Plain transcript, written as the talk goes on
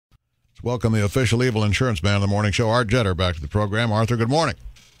Welcome the official evil insurance man of the morning show, Art Jetter, back to the program. Arthur, good morning.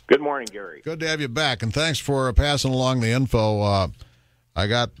 Good morning, Gary. Good to have you back, and thanks for passing along the info. I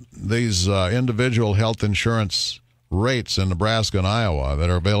got these individual health insurance rates in Nebraska and Iowa that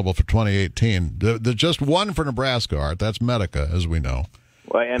are available for 2018. There's just one for Nebraska, Art. That's Medica, as we know.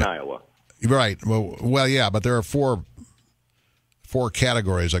 Well, and Iowa. Right. Well, yeah, but there are four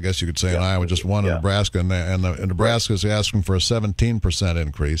categories, I guess you could say, in Iowa, just one in Nebraska, and Nebraska is asking for a 17%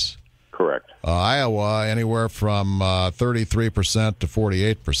 increase. Correct. Iowa, anywhere from 33% to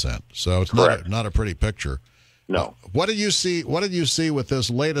 48%. So it's not a pretty picture. No. What did you see? What did you see with this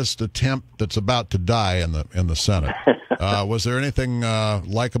latest attempt that's about to die in the Senate? Was there anything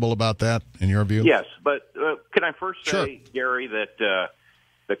likable about that in your view? Yes, but can I first say, Gary, that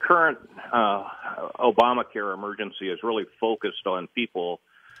the current Obamacare emergency is really focused on people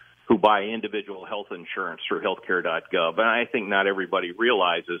who buy individual health insurance through healthcare.gov, and I think not everybody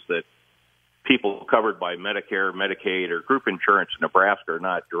realizes that people covered by Medicare, Medicaid, or group insurance in Nebraska are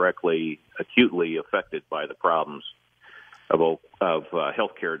not directly, acutely affected by the problems of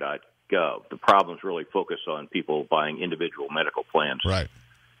healthcare.gov. The problems really focus on people buying individual medical plans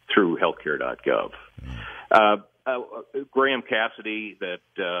through healthcare.gov. Graham-Cassidy, that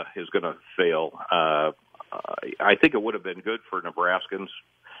is going to fail. I think it would have been good for Nebraskans.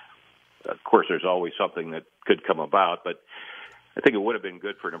 Of course, there's always something that could come about, but I think it would have been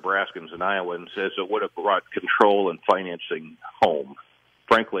good for Nebraskans and Iowans as it would have brought control and financing home.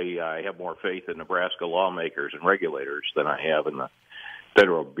 Frankly, I have more faith in Nebraska lawmakers and regulators than I have in the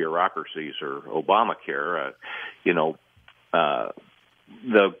federal bureaucracies or Obamacare. The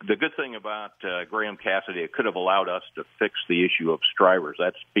good thing about Graham-Cassidy, it could have allowed us to fix the issue of strivers.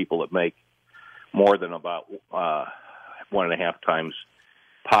 That's people that make more than about 1.5 times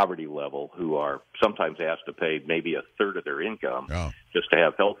poverty level, who are sometimes asked to pay maybe a third of their income just to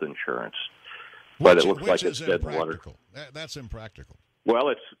have health insurance. But it looks like it's dead in water. That's impractical. Well,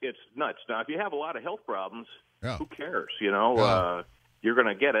 it's nuts. Now, if you have a lot of health problems, who cares? You're going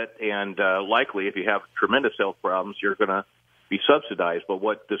to get it, and likely if you have tremendous health problems, you're going to be subsidized. But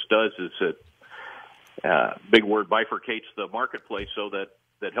what this does is it, big word, bifurcates the marketplace so that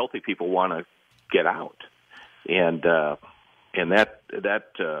healthy people want to get out, and that's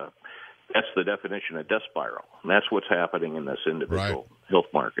the definition of death spiral, and that's what's happening in this individual health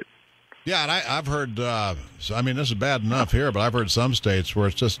market. Yeah, and I've heard. This is bad enough here, but I've heard some states where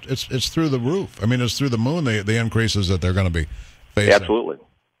it's through the roof. I mean, it's through the moon. The increases that they're going to be facing. Absolutely.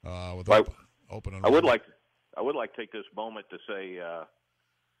 Open. I would like to take this moment to say,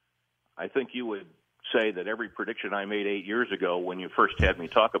 I think you would say that every prediction I made 8 years ago, when you first had me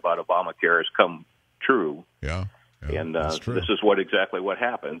talk about Obamacare, has come true. Yeah. And this is exactly what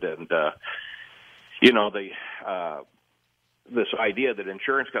happened. And this idea that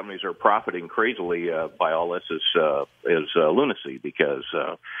insurance companies are profiting crazily by all this is lunacy, because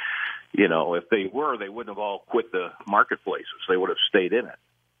if they were, they wouldn't have all quit the marketplaces. They would have stayed in it.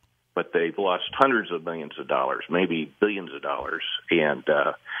 But they've lost hundreds of millions of dollars, maybe billions of dollars, and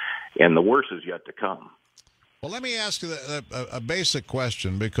the worst is yet to come. Well, let me ask you a basic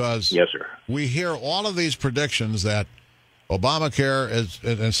question, because yes, sir, we hear all of these predictions that Obamacare,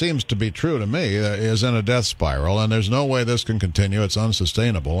 it seems to be true to me, is in a death spiral, and there's no way this can continue. It's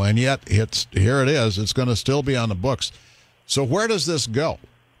unsustainable, and yet here it is. It's going to still be on the books. So where does this go?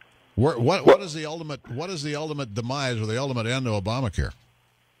 What is the ultimate demise or the ultimate end to Obamacare?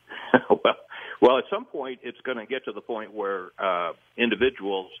 Well, at some point, it's going to get to the point where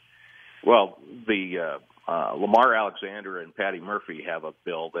individuals, Lamar Alexander and Patty Murphy have a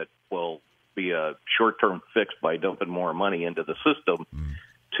bill that will be a short-term fix by dumping more money into the system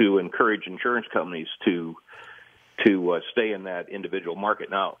to encourage insurance companies to stay in that individual market.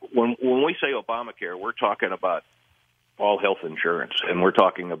 Now, when we say Obamacare, we're talking about all health insurance, and we're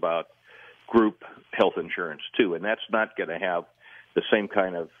talking about group health insurance too, and that's not going to have the same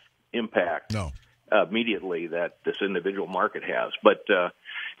kind of impact immediately that this individual market has. But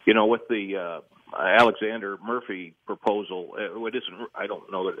with the Alexander Murphy proposal, it isn't. I don't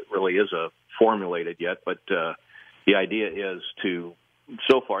know that it really is formulated yet, but the idea is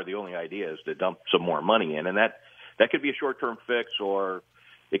so far the only idea is to dump some more money in, and that could be a short-term fix, or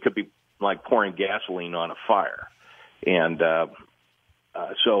it could be like pouring gasoline on a fire, and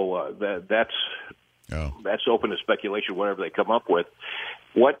that's open to speculation. Whatever they come up with,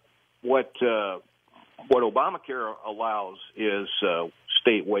 what Obamacare allows is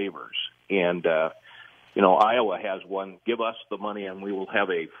state waivers, and Iowa has one. Give us the money, and we will have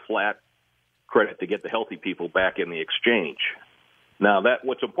a flat credit to get the healthy people back in the exchange. Now,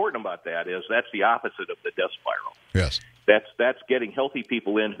 what's important about that is that's the opposite of the death spiral. Yes. That's getting healthy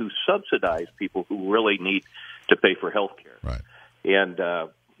people in who subsidize people who really need to pay for health care. Right. And,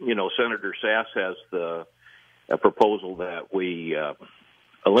 Senator Sass has a proposal that we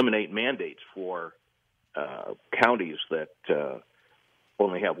eliminate mandates for counties that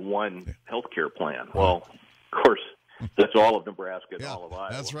only have one health care plan. Well, of course, that's all of Nebraska and all of Iowa.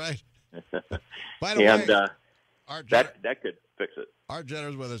 That's right. By the way, that could fix it. Art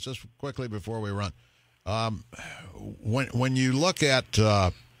Jetter's with us just quickly before we run. When you look at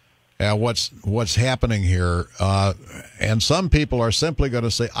what's happening here, and some people are simply going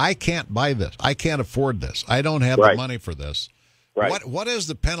to say, "I can't buy this. I can't afford this. I don't have the money for this." Right. What is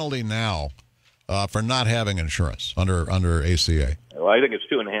the penalty now for not having insurance under ACA? Well, I think it's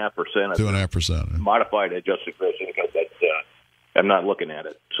 2.5%. 2.5%. Modified adjusted gross income. That's I'm not looking at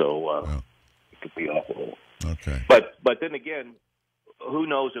it, so it could be awful. Okay. But then again, who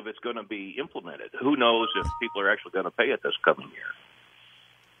knows if it's going to be implemented? Who knows if people are actually going to pay it this coming year?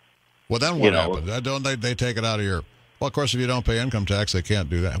 Well, then what happens? Don't they take it out of your? Well, of course, if you don't pay income tax, they can't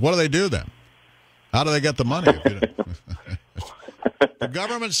do that. What do they do then? How do they get the money? If you don't? The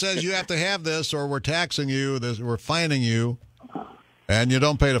government says you have to have this, or we're taxing you. We're fining you, and you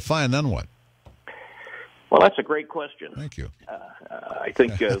don't pay the fine. Then what? Well, that's a great question. Thank you. I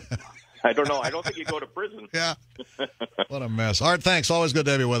think I don't know. I don't think you go to prison. Yeah. What a mess. Art, thanks. Always good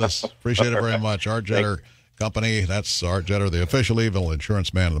to have you with us. Appreciate it very much. Art Jetter Company. That's Art Jetter, the official evil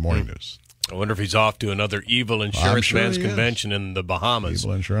insurance man of the Morning News. I wonder if he's off to another evil insurance man's convention in the Bahamas.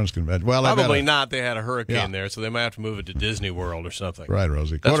 Evil insurance convention. Well, probably not. They had a hurricane there, so they might have to move it to Disney World or something. Right,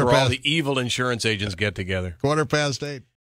 Rosie. That's where all the evil insurance agents get together. 8:15.